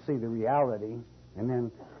until you see the reality. And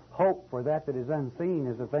then hope for that is unseen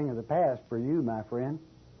is a thing of the past for you, my friend.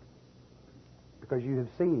 Because you have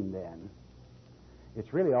seen then.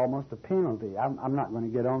 It's really almost a penalty. I'm not going to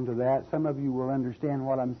get on to that. Some of you will understand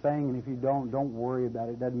what I'm saying, and if you don't worry about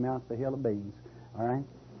it. It doesn't amount to a hill of beans. All right?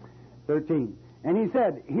 13. And he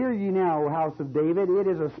said, Hear ye now, O house of David, it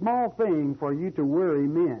is a small thing for you to worry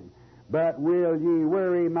men, but will ye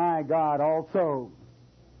worry my God also?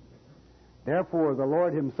 Therefore the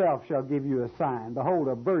Lord himself shall give you a sign. Behold,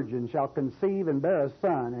 a virgin shall conceive and bear a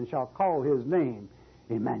son, and shall call his name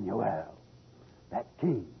Emmanuel, that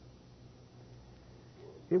King.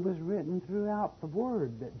 It was written throughout the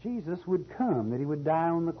Word that Jesus would come, that he would die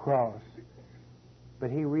on the cross. But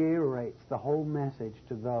he reiterates the whole message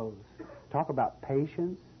to those. Talk about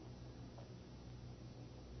patience.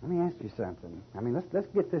 Let me ask you something. I mean, let's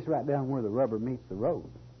get this right down where the rubber meets the road.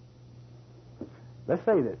 Let's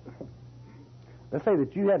say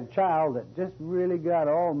that you had a child that just really got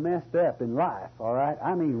all messed up in life, all right?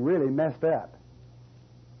 I mean, really messed up.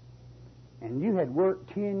 And you had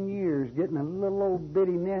worked 10 years getting a little old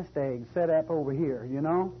bitty nest egg set up over here, you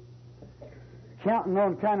know? Counting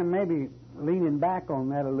on kind of maybe leaning back on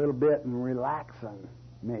that a little bit and relaxing,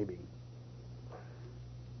 maybe.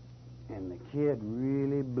 And the kid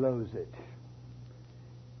really blows it.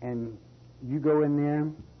 And you go in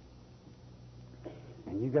there,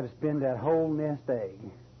 and you got to spend that whole nest egg.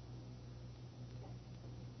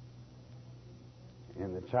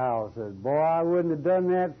 And the child says, Boy, I wouldn't have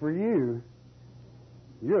done that for you.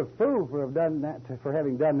 You're a fool for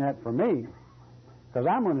having done that for me. Because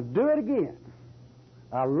I'm going to do it again.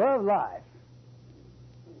 I love life.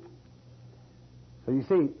 So you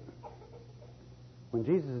see, when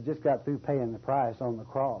Jesus had just got through paying the price on the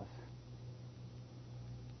cross,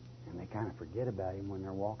 and they kind of forget about him when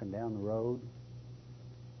they're walking down the road,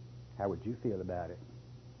 how would you feel about it?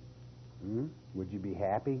 Would you be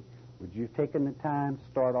happy? Would you have taken the time to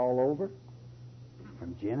start all over?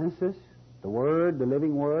 From Genesis, the Word, the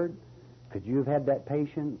living Word? Could you have had that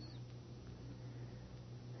patience?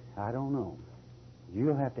 I don't know.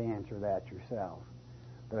 You'll have to answer that yourself.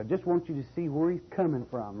 But I just want you to see where he's coming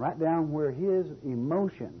from, right down where his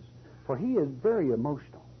emotions, for he is very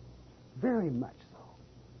emotional, very much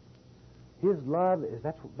so. His love is,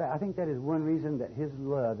 I think that is one reason that his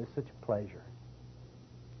love is such a pleasure,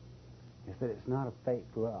 is that it's not a fake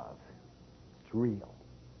love. It's real.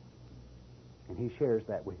 And he shares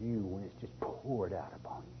that with you when it's just poured out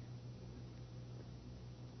upon you.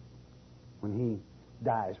 When he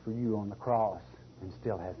dies for you on the cross and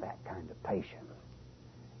still has that kind of patience.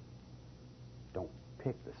 Don't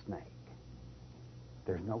pick the snake.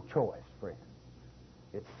 There's no choice, friend.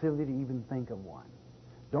 It's silly to even think of one.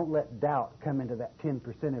 Don't let doubt come into that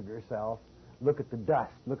 10% of yourself. Look at the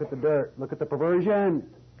dust. Look at the dirt. Look at the perversion.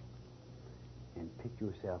 And pick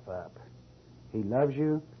yourself up. He loves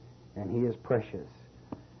you, and he is precious.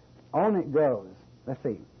 On it goes. Let's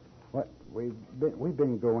see. What we've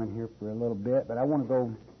been going here for a little bit, but I want to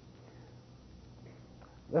go.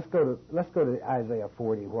 Let's go to Isaiah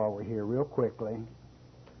 40 while we're here, real quickly.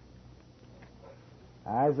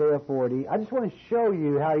 Isaiah 40. I just want to show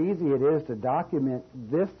you how easy it is to document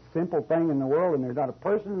this simple thing in the world, and there's not a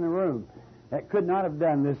person in the room that could not have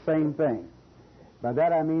done this same thing. By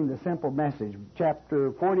that I mean the simple message.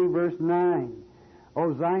 Chapter 40, verse 9.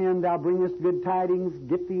 O Zion, thou bringest good tidings.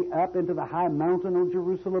 Get thee up into the high mountain, O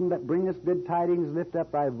Jerusalem, that bringest good tidings. Lift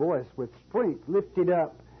up thy voice with strength. Lift it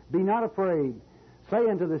up. Be not afraid. Say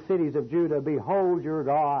unto the cities of Judah, Behold your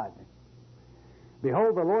God.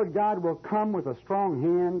 Behold, the Lord God will come with a strong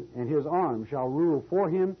hand, and his arm shall rule for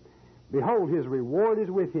him. Behold, his reward is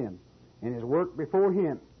with him, and his work before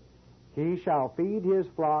him. He shall feed his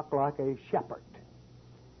flock like a shepherd.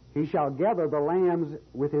 He shall gather the lambs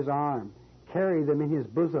with his arm, carry them in his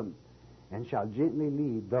bosom, and shall gently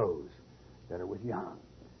lead those that are with young.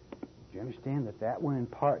 Do you understand that one in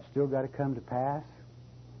part still got to come to pass?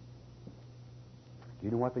 Do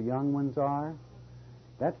you know what the young ones are?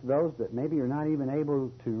 That's those that maybe are not even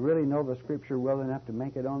able to really know the Scripture well enough to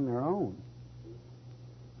make it on their own.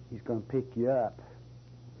 He's going to pick you up.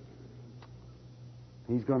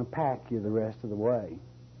 He's going to pack you the rest of the way.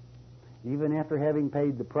 Even after having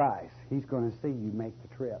paid the price, he's going to see you make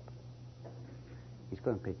the trip. He's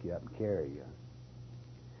going to pick you up and carry you.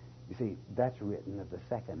 You see, that's written of the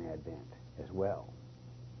second advent as well,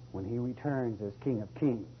 when he returns as King of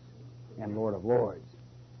Kings and Lord of Lords.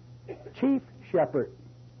 Chief shepherd,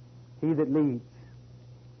 he that leads,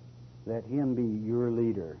 let him be your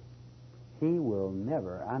leader. He will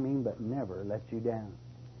never, but never let you down.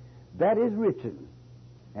 That is written,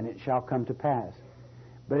 and it shall come to pass.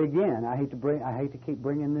 But again, I hate to keep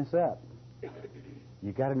bringing this up.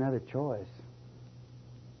 You got another choice.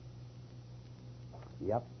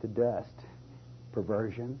 Yep, the dust,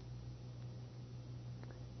 perversion.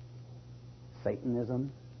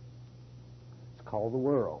 Satanism. It's called the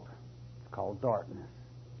world. It's called darkness.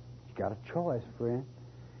 You got a choice, friend.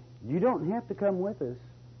 You don't have to come with us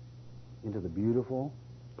into the beautiful,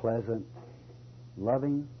 pleasant,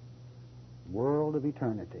 loving world of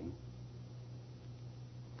eternity.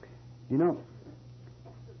 You know,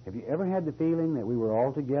 have you ever had the feeling that we were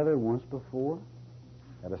all together once before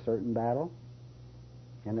at a certain battle?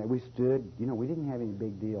 And that we stood, we didn't have any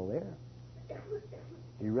big deal there.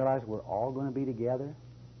 Do you realize we're all going to be together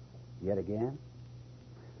yet again?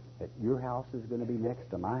 That your house is going to be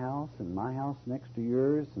next to my house and my house next to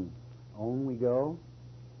yours, and on we go.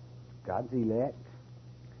 God's elect,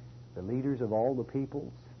 the leaders of all the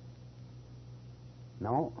peoples.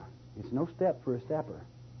 No, it's no step for a stepper.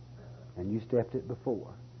 And you stepped it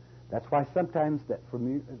before. That's why sometimes that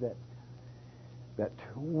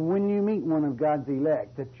when you meet one of God's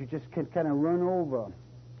elect, that you just can kind of run over,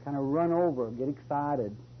 get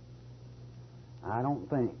excited. I don't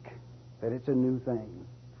think that it's a new thing,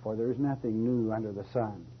 for there's nothing new under the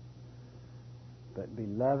sun. But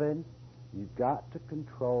beloved, you've got to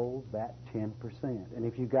control that 10%. And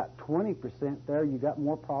if you've got 20% there, you've got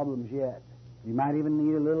more problems yet. You might even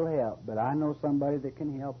need a little help, but I know somebody that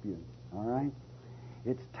can help you. All right?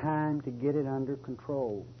 It's time to get it under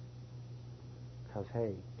control. Because,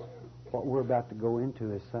 hey, what we're about to go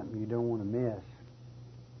into is something you don't want to miss.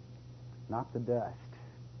 Not the dust,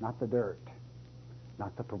 not the dirt,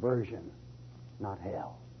 not the perversion, not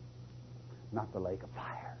hell, not the lake of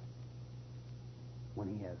fire. When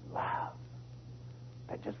He has love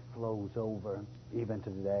that just flows over even to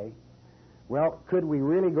today. Well, could we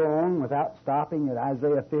really go on without stopping at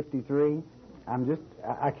Isaiah 53?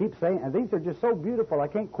 I keep saying, and these are just so beautiful, I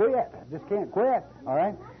can't quit. I just can't quit, all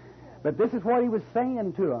right? But this is what He was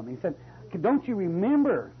saying to them. He said, don't you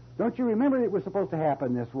remember it was supposed to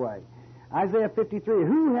happen this way? Isaiah 53,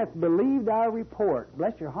 who hath believed our report?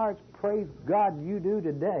 Bless your hearts, praise God you do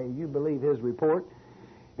today. You believe His report.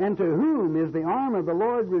 And to whom is the arm of the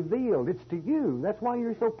Lord revealed? It's to you. That's why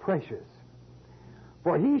you're so precious.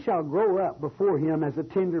 For he shall grow up before Him as a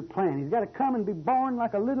tender plant. He's got to come and be born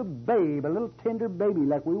like a little babe, a little tender baby,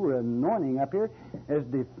 like we were anointing up here, as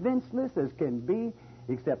defenseless as can be,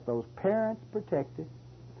 except those parents protect it.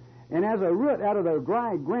 And as a root out of the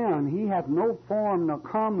dry ground, He hath no form nor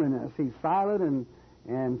comeliness. He's silent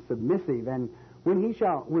and submissive. And when we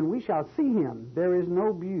shall see Him, there is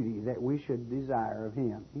no beauty that we should desire of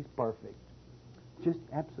Him. He's perfect. Just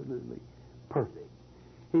absolutely perfect.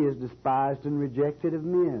 He is despised and rejected of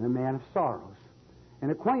men, a man of sorrows, and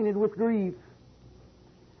acquainted with grief.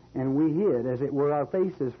 And we hid, as it were, our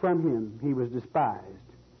faces from Him. He was despised,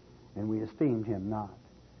 and we esteemed Him not.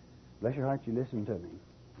 Bless your heart, you listen to me.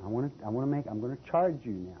 I'm going to charge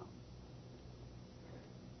you now.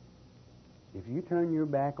 If you turn your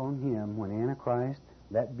back on Him when Antichrist,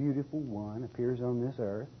 that beautiful one, appears on this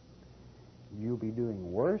earth, you'll be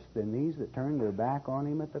doing worse than these that turned their back on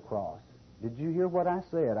Him at the cross. Did you hear what I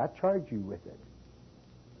said? I charge you with it.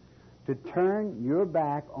 To turn your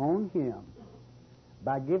back on Him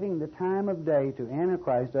by giving the time of day to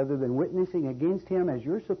Antichrist other than witnessing against Him as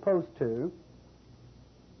you're supposed to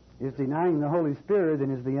is denying the Holy Spirit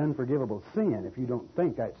and is the unforgivable sin, if you don't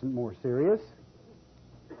think that's more serious.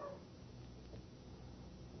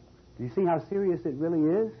 Do you see how serious it really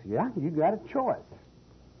is? Yeah, you got a choice.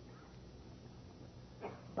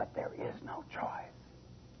 But there is no choice.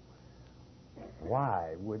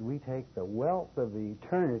 Why would we take the wealth of the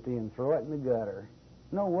eternity and throw it in the gutter?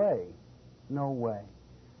 No way. No way.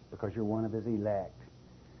 Because you're one of His elect.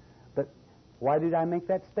 But why did I make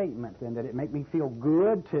that statement then? Did it make me feel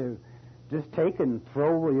good to just take and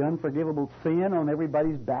throw the unforgivable sin on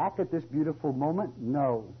everybody's back at this beautiful moment?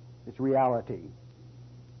 No. It's reality.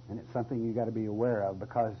 And it's something you've got to be aware of,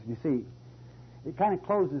 because, you see, it kind of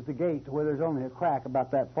closes the gate to where there's only a crack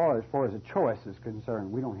about that far as a choice is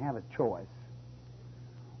concerned. We don't have a choice.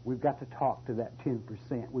 We've got to talk to that 10%.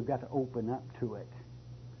 We've got to open up to it.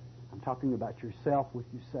 I'm talking about yourself with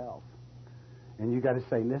yourself. And you've got to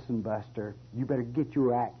say, listen, Buster, you better get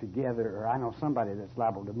your act together, or I know somebody that's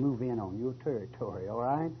liable to move in on your territory, all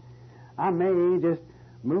right? I may just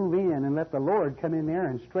move in and let the Lord come in there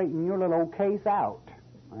and straighten your little old case out.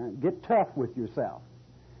 Get tough with yourself,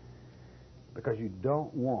 because you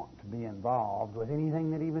don't want to be involved with anything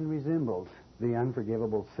that even resembles the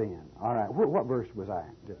unforgivable sin. All right, what verse was I?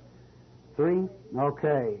 3?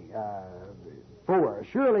 Okay. 4.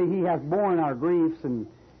 Surely He hath borne our griefs and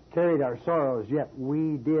carried our sorrows, yet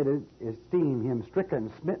we did esteem Him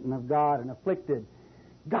stricken, smitten of God, and afflicted.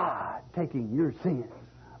 God taking your sins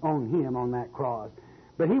on Him on that cross.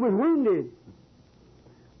 But He was wounded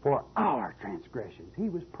for our transgressions. He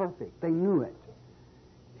was perfect. They knew it.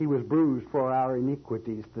 He was bruised for our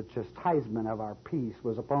iniquities. The chastisement of our peace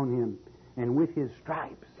was upon him. And with his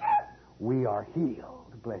stripes, we are healed.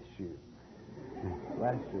 Bless you.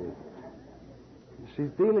 Bless you.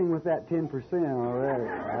 She's dealing with that 10% already.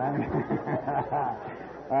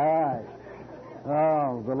 All right.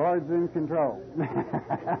 Oh, the Lord's in control.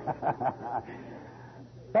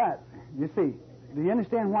 But, you see, do you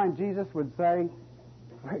understand why Jesus would say,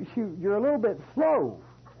 you're a little bit slow?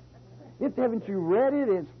 Haven't you read it?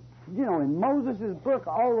 It's, in Moses' book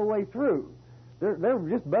all the way through. They're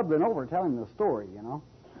just bubbling over telling the story,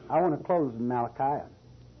 I want to close in Malachi.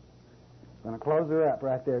 I'm going to close her up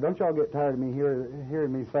right there. Don't y'all get tired of me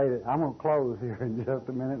hearing me say that. I'm going to close here in just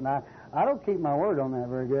a minute. And I don't keep my word on that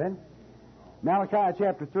very good. Malachi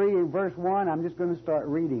chapter 3 and verse 1, I'm just going to start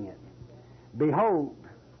reading it. Behold,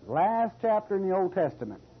 last chapter in the Old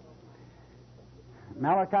Testament.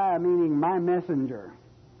 Malachi meaning my messenger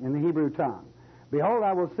in the Hebrew tongue. Behold,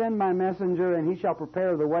 I will send my messenger, and he shall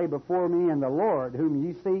prepare the way before me, and the Lord, whom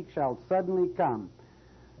ye seek, shall suddenly come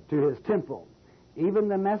to his temple, even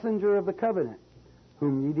the messenger of the covenant,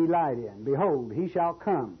 whom ye delight in. Behold, he shall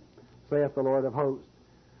come, saith the Lord of hosts.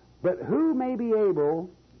 But who may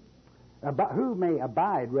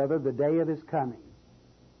abide the day of his coming?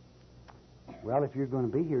 Well, if you're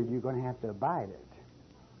going to be here, you're going to have to abide it.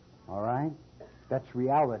 All right? That's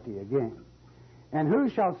reality again. And who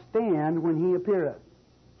shall stand when he appeareth?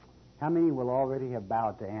 How many will already have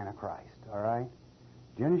bowed to Antichrist? All right?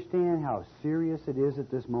 Do you understand how serious it is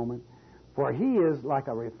at this moment? For he is like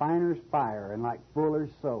a refiner's fire and like fuller's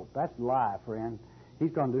soap. That's a lie, friend.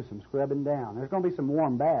 He's going to do some scrubbing down. There's going to be some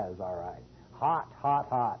warm baths, all right. Hot, hot,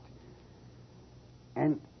 hot.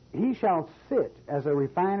 And he shall sit as a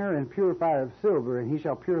refiner and purifier of silver, and he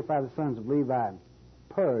shall purify the sons of Levi, and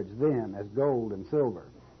purge them as gold and silver,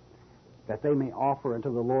 that they may offer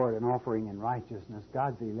unto the Lord an offering in righteousness.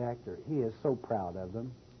 God's elect, he is so proud of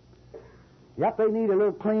them. Yep, they need a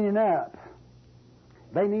little cleaning up.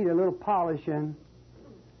 They need a little polishing.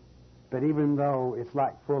 But even though it's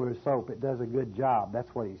like fuller's soap, it does a good job.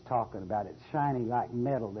 That's what he's talking about. It's shiny like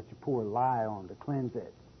metal that you pour lye on to cleanse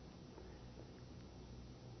it.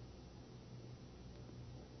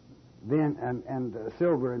 Then and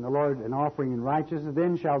silver and the Lord an offering in righteousness.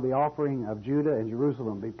 Then shall the offering of Judah and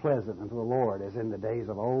Jerusalem be pleasant unto the Lord, as in the days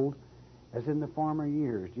of old, as in the former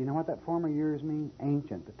years. Do you know what that former years mean?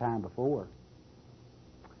 Ancient, the time before.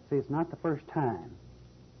 See, it's not the first time,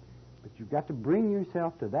 but you've got to bring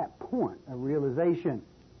yourself to that point of realization.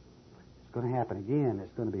 It's going to happen again.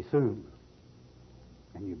 It's going to be soon,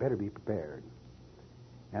 and you better be prepared.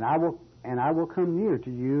 And I will come near to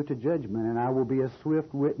you to judgment, and I will be a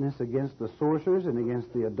swift witness against the sorcerers, and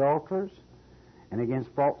against the adulterers, and against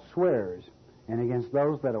false swearers, and against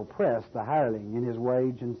those that oppress the hireling in his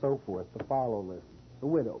wage, and so forth, the fatherless, the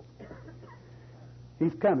widow.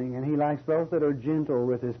 He's coming, and he likes those that are gentle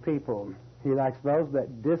with his people. He likes those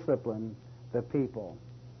that discipline the people.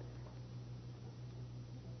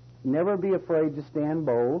 Never be afraid to stand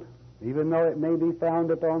bold, even though it may be frowned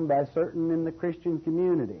upon by certain in the Christian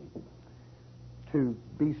community. To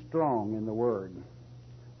be strong in the Word.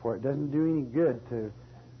 For it doesn't do any good to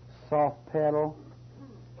soft pedal,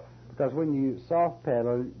 because when you soft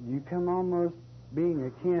pedal, you come almost being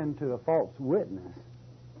akin to a false witness.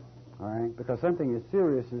 All right? Because something as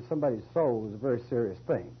serious as somebody's soul is a very serious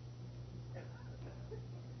thing.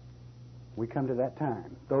 We come to that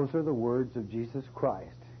time. Those are the words of Jesus Christ,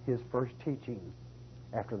 his first teaching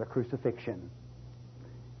after the crucifixion.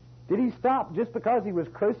 Did he stop just because he was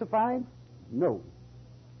crucified? No.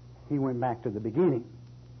 He went back to the beginning.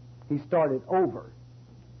 He started over.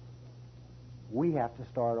 We have to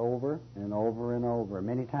start over and over and over.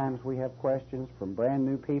 Many times we have questions from brand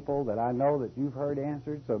new people that I know that you've heard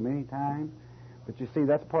answered so many times. But you see,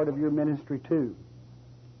 that's part of your ministry too.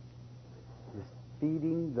 Is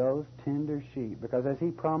feeding those tender sheep. Because as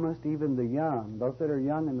he promised, even the young, those that are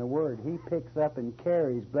young in the Word, he picks up and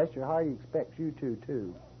carries. Bless your heart, he expects you to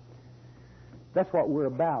too. That's what we're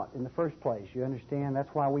about in the first place. You understand?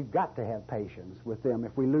 That's why we've got to have patience with them.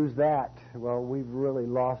 If we lose that, well, we've really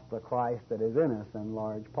lost the Christ that is in us in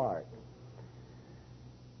large part.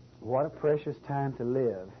 What a precious time to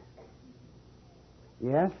live.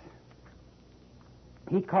 Yes?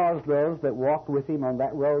 He caused those that walked with him on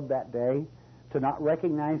that road that day to not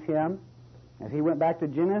recognize him as he went back to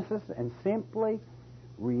Genesis and simply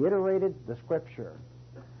reiterated the Scripture.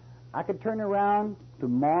 I could turn around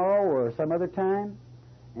tomorrow or some other time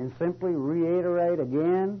and simply reiterate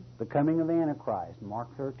again the coming of Antichrist. Mark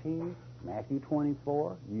 13, Matthew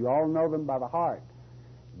 24. You all know them by the heart.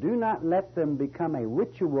 Do not let them become a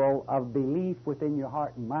ritual of belief within your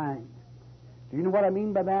heart and mind. Do you know what I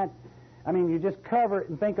mean by that? I mean, you just cover it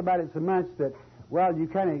and think about it so much that, well, you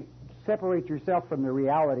kind of separate yourself from the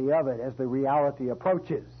reality of it as the reality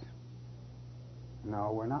approaches.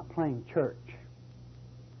 No, we're not playing church.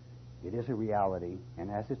 It is a reality, and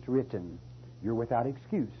as it's written, you're without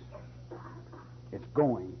excuse. It's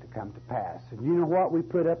going to come to pass. And you know what? We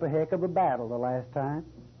put up a heck of a battle the last time.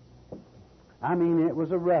 I mean, it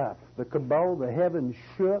was a rough. The cabal, the heavens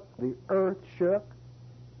shook, the earth shook.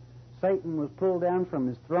 Satan was pulled down from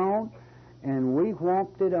his throne, and we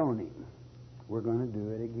whomped it on him. We're going to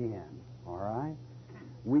do it again, all right?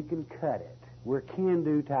 We can cut it. We're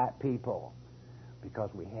can-do type people because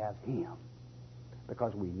we have Him,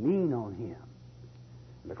 because we lean on Him,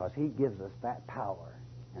 because He gives us that power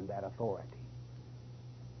and that authority.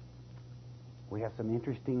 We have some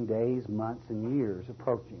interesting days, months, and years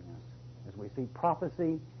approaching us as we see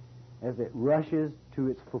prophecy as it rushes to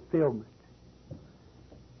its fulfillment.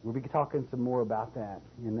 We'll be talking some more about that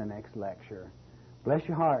in the next lecture. Bless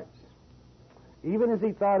your hearts. Even as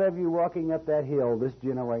He thought of you walking up that hill, this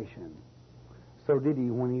generation, so did He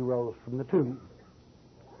when He rose from the tomb.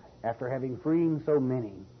 After having freed so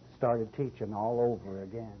many, started teaching all over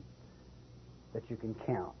again that you can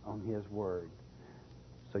count on His Word.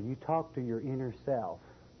 So you talk to your inner self,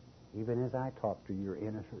 even as I talk to your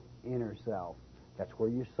inner self. That's where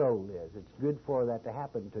your soul is. It's good for that to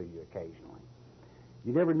happen to you occasionally.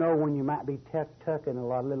 You never know when you might be tucking a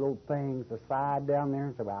lot of little things aside down there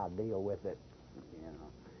and say, well, I'll deal with it. You know,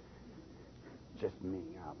 just me.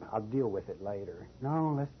 I'll deal with it later.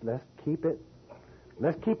 No, let's keep it.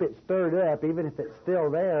 Let's keep it stirred up, even if it's still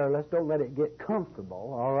there. Let's don't let it get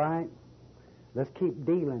comfortable, all right? Let's keep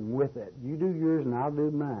dealing with it. You do yours and I'll do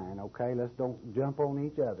mine, okay? Let's don't jump on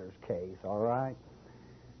each other's case, all right?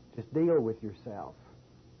 Just deal with yourself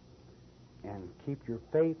and keep your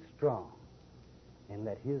faith strong and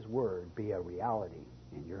let His Word be a reality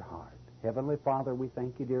in your heart. Heavenly Father, we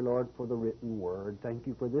thank You, dear Lord, for the written Word. Thank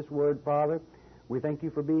You for this Word, Father. We thank You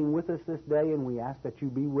for being with us this day, and we ask that You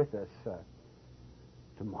be with us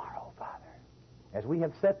tomorrow, Father, as we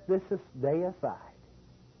have set this day aside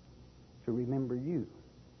to remember You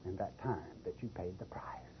and that time that You paid the price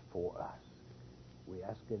for us. We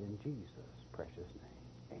ask it in Jesus' precious name.